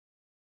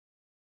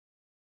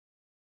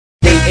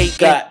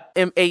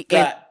M-A-N.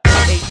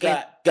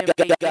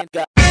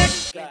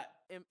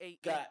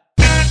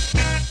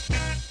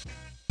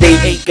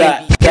 Baby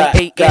got down,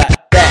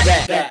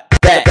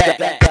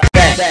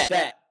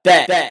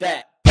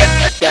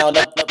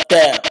 up,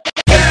 down.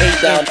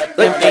 Down, down,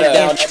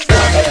 down,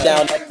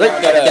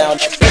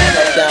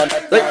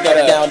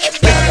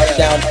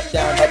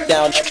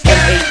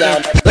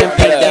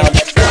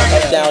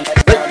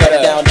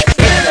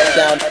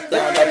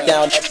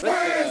 down,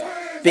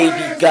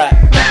 baby got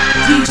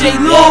DJ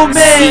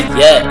Lilman,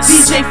 yes.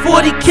 DJ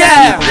 40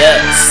 Cal,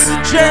 yes.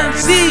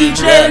 Jersey,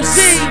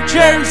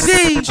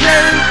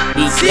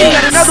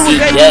 got another one,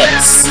 baby.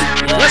 Yes.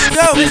 Let's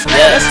go,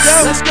 Yes.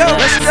 let's go.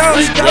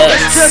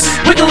 Let's just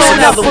wiggle on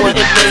out for me.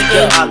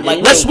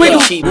 Let's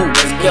wiggle.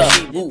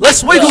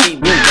 Let's wiggle.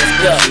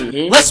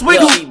 Let's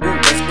wiggle.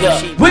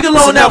 Wiggle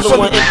on out for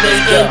me.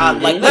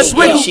 Let's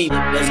wiggle.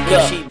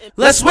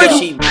 Let's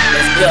wiggle.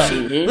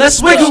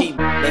 Let's wiggle.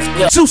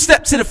 2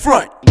 steps to the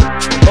front.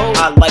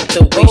 I like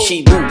the way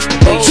she move.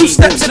 2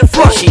 steps to the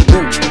front. She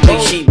move.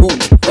 She move.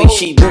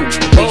 She move.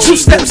 2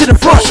 steps to the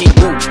front. She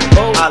move.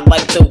 I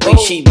like the way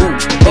she move.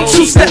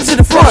 2 steps to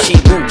the front. She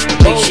move.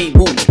 She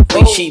move.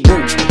 She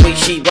move.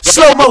 She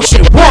slow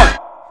motion. 1,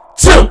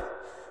 2,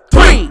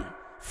 3,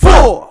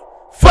 4,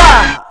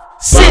 5,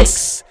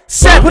 6,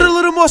 7. Put a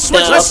little more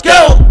switch. Let's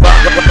go.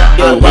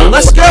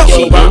 Let's go.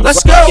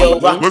 Let's go.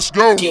 Let's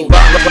go.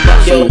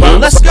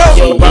 Let's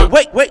go.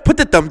 Wait. Put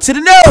the thumb to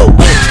the nose.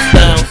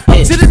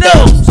 To the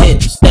nose.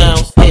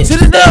 To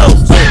the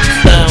nose.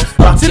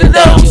 To the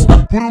nose.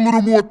 Put a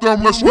little more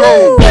thumb. Let's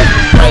go.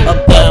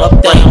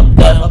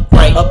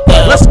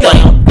 Let's go.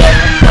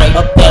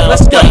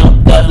 Let's go.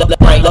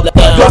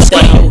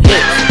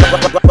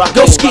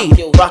 Go ski.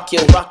 Go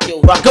ski.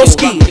 Go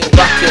ski.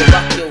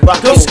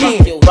 Go ski.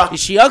 Is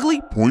she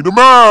ugly? Point them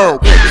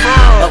out.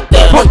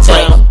 Point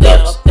down.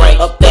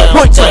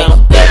 Point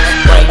down.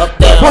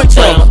 Point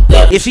down.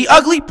 If she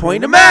ugly,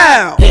 point them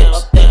out.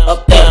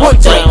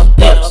 Point down.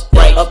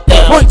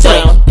 Point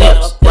down.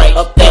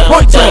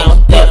 Point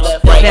down.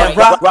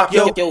 Now rock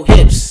your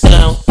hips.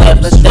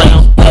 Let's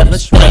round.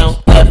 Let's round.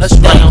 Let's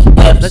round.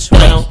 Let's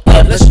round.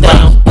 Let's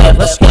round.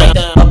 Let's round.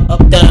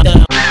 Up,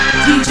 down.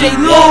 DJ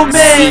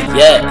Lilman,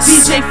 yes.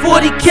 DJ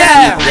 40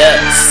 Cal,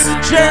 yes.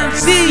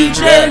 Jersey,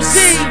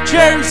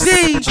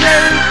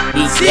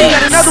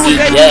 got another one,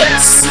 baby.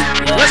 Yes.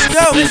 Let's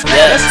go.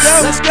 Yes.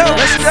 Let's go.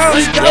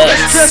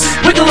 Let's just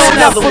wiggle on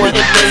out for me.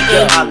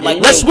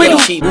 Let's wiggle.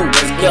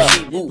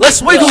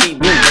 Let's wiggle.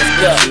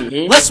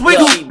 Let's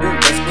wiggle.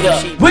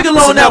 Wiggle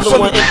on out for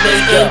me.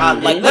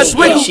 Let's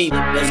wiggle.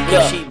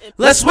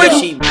 Let's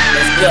wiggle.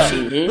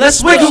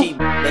 Let's wiggle.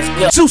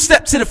 2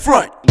 steps to the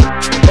front.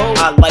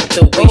 I like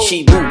the way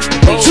she move.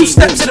 2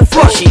 steps to the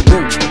front. She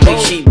move.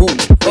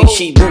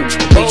 She move.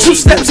 2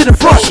 steps to the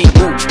front. She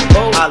move.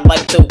 I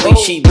like the way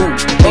she move.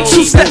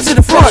 2 steps to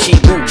the front. She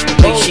move.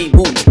 She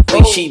move.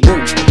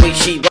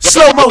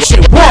 Slow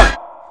motion. 1,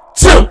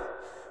 2,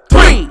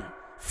 3,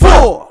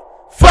 4,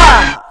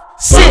 5,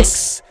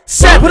 6,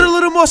 7. Put a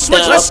little more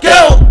switch. Let's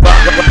go.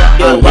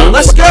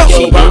 Let's go.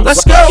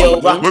 Let's go.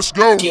 Let's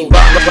go.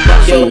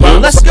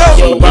 Let's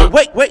go.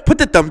 Wait. Put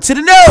the thumb to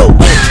the nose.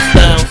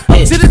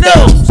 To the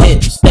nose.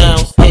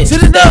 To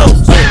the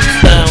nose.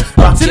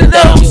 To the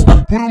nose.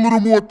 Put a little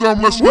more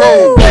thumb. Let's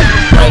go.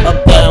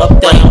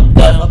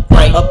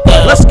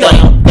 Let's go.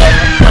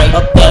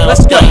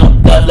 Let's go.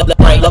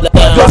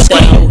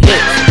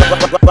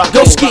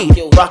 Go ski.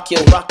 Go ski.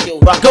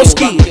 Go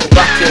ski.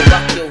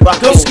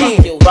 Go ski.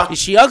 Is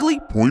she ugly?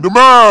 Point them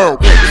out.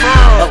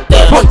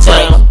 Point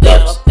down.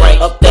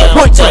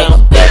 Point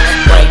down.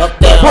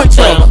 Point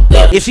down.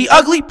 If she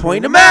ugly,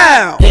 point them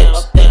out.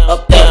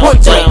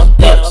 Point down.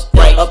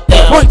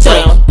 Point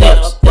down.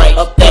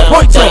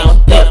 Point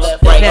down.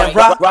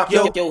 Now rock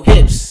your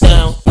hips.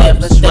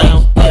 Let's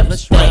round.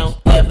 Let's round.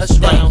 Let's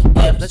round.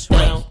 Let's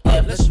round.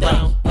 Let's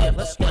round.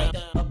 Let's round.